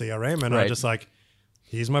workflow in the CRM and I just like,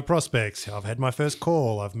 here's my prospects. I've had my first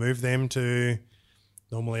call. I've moved them to,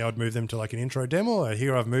 normally I'd move them to like an intro demo.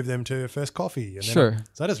 Here I've moved them to a first coffee. And then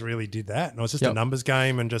so I just really did that. And it was just a numbers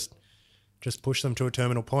game and just push them to a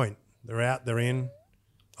terminal point. They're out, they're in.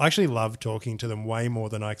 I actually love talking to them way more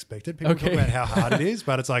than I expected. People talk about how hard it is,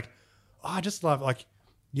 but it's like, I just love, like,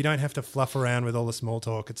 you don't have to fluff around with all the small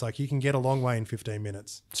talk. It's like you can get a long way in 15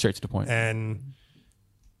 minutes. Straight to the point. And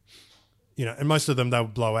and most of them they'll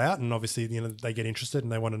blow out, and obviously, they get interested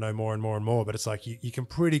and they want to know more and more and more. But it's like you can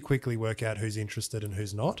pretty quickly work out who's interested and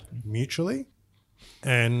who's not mutually.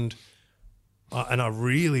 And I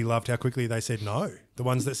really loved how quickly they said no. The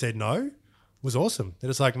ones that said no was awesome. They're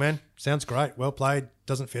just like, man, sounds great, well played,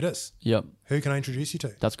 doesn't fit us. Yep. Who can I introduce you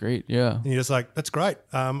to? That's great. Yeah. And you're just like, that's great.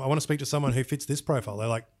 I want to speak to someone who fits this profile. They're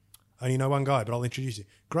like, I only know one guy, but I'll introduce you.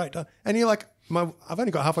 Great. And you're like, I've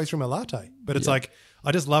only got halfway through my latte. But it's like,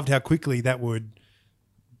 I just loved how quickly that would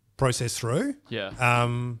process through. Yeah.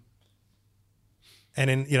 And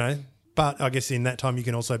then, but I guess in that time you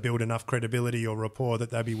can also build enough credibility or rapport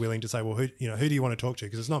that they'd be willing to say, well, who do you want to talk to?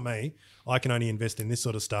 Because it's not me. I can only invest in this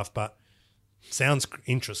sort of stuff, but sounds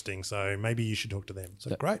interesting, so maybe you should talk to them.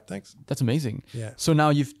 So great, thanks. That's amazing. Yeah. So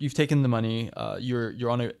now you've taken the money. You're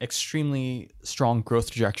on an extremely strong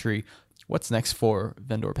growth trajectory. What's next for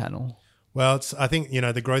Vendor Panel? Well, I think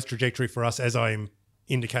the growth trajectory for us, as I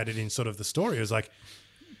indicated in sort of the story, is like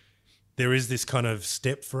there is this kind of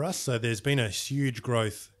step for us. So there's been a huge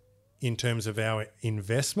growth in terms of our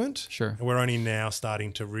investment. Sure. And we're only now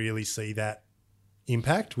starting to really see that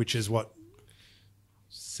impact, which is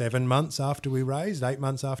 7 months after we raised, 8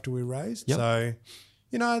 months after we raised. Yep. So,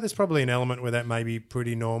 there's probably an element where that may be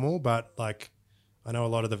pretty normal, but like I know a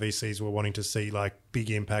lot of the VCs were wanting to see like big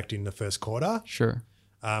impact in the first quarter. Sure.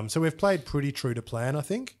 So we've played pretty true to plan, I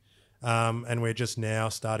think. And we're just now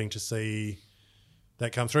starting to see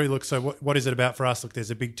that come through. Look, so what is it about for us? Look,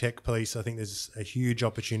 there's a big tech piece. I think there's a huge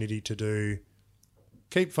opportunity to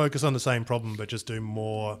keep focus on the same problem, but just do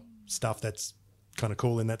more stuff that's kind of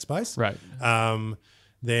cool in that space. Right.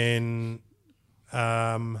 Then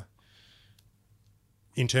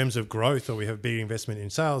in terms of growth, or we have a big investment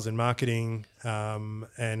in sales and marketing,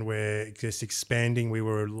 and we're just expanding. We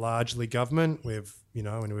were largely government. We've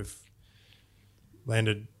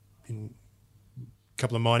landed in a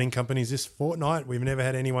couple of mining companies this fortnight. We've never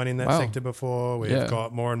had anyone in that sector before. We've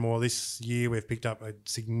got more and more this year. We've picked up a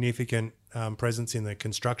significant presence in the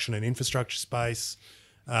construction and infrastructure space.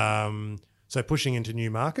 So pushing into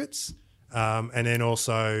new markets. And then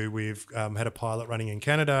also we've had a pilot running in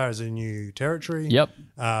Canada as a new territory. Yep.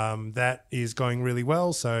 That is going really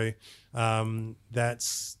well. So we're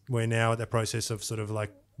now at the process of sort of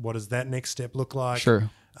like, what does that next step look like? Sure.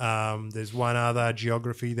 There's one other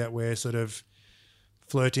geography that we're sort of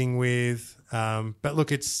flirting with. But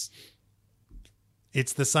look, it's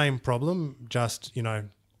the same problem, just,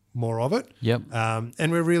 more of it. Yep.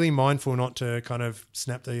 And we're really mindful not to kind of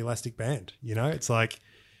snap the elastic band. It's like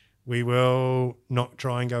we will not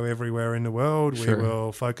try and go everywhere in the world. Sure. We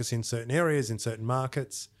will focus in certain areas, in certain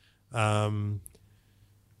markets,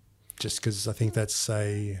 just because I think that's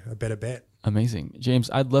a better bet. Amazing. James,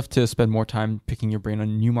 I'd love to spend more time picking your brain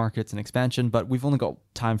on new markets and expansion, but we've only got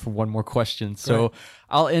time for one more question. So Great.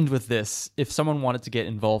 I'll end with this. If someone wanted to get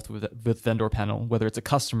involved with Vendor Panel, whether it's a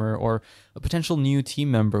customer or a potential new team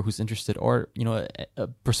member who's interested, or a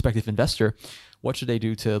prospective investor, what should they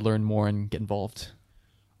do to learn more and get involved?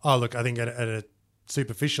 Oh, look, I think at a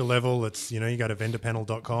superficial level, it's, you go to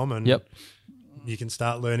vendorpanel.com and Yep. you can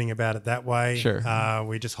start learning about it that way. Sure.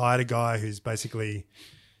 We just hired a guy who's basically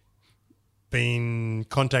been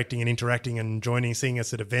contacting and interacting and seeing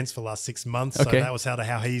us at events for the last 6 months. So Okay. that was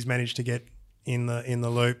how he's managed to get in the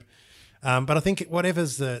loop. But I think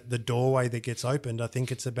whatever's the doorway that gets opened, I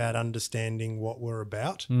think it's about understanding what we're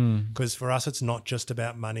about. Because for us, it's not just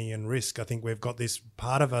about money and risk. I think we've got this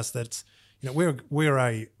part of us that's, we're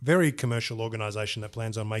a very commercial organization that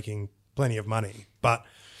plans on making plenty of money. But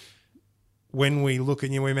when we look at,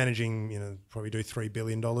 we're managing, probably do $3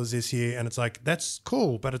 billion this year. And it's like, that's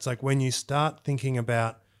cool. But it's like when you start thinking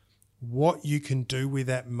about what you can do with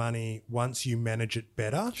that money once you manage it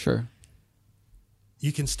better, Sure.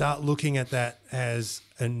 you can start looking at that as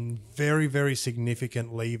a very, very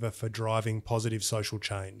significant lever for driving positive social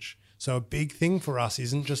change. So a big thing for us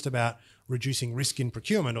isn't just about reducing risk in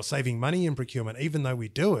procurement or saving money in procurement, even though we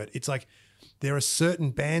do it. It's like, there are certain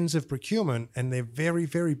bands of procurement and they're very,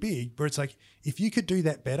 very big, but it's like, if you could do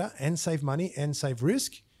that better and save money and save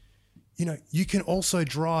risk, you can also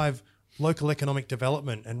drive local economic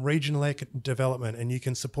development and regional development, and you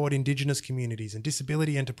can support Indigenous communities and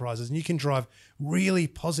disability enterprises, and you can drive really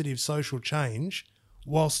positive social change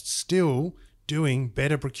whilst still doing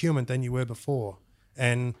better procurement than you were before.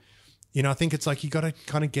 And, I think it's like you got to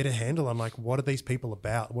kind of get a handle on like, what are these people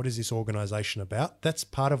about? What is this organization about? That's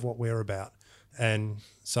part of what we're about. And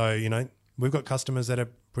so, we've got customers that are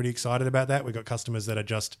pretty excited about that. We've got customers that are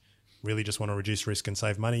just want to reduce risk and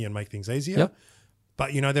save money and make things easier. Yep.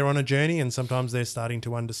 But, they're on a journey and sometimes they're starting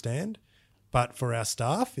to understand. But for our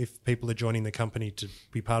staff, if people are joining the company to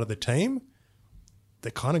be part of the team,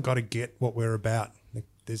 they kind of got to get what we're about.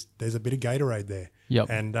 There's a bit of Gatorade there. Yep.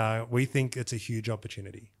 And we think it's a huge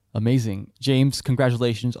opportunity. Amazing. James,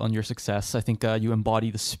 congratulations on your success. I think you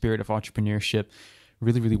embody the spirit of entrepreneurship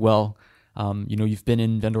really, really well. You've been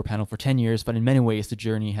in Vendor Panel for 10 years, but in many ways, the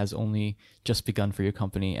journey has only just begun for your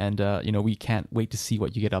company. And, we can't wait to see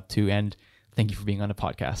what you get up to. And thank you for being on the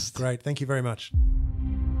podcast. Great. Thank you very much.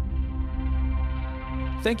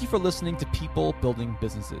 Thank you for listening to People Building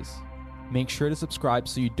Businesses. Make sure to subscribe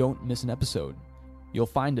so you don't miss an episode. You'll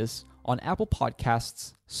find us on Apple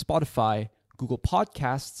Podcasts, Spotify, Google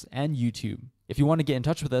Podcasts, and YouTube. If you want to get in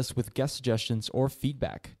touch with us with guest suggestions or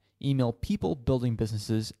feedback, email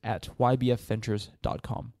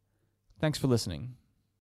peoplebuildingbusinesses@ybfventures.com. Thanks for listening.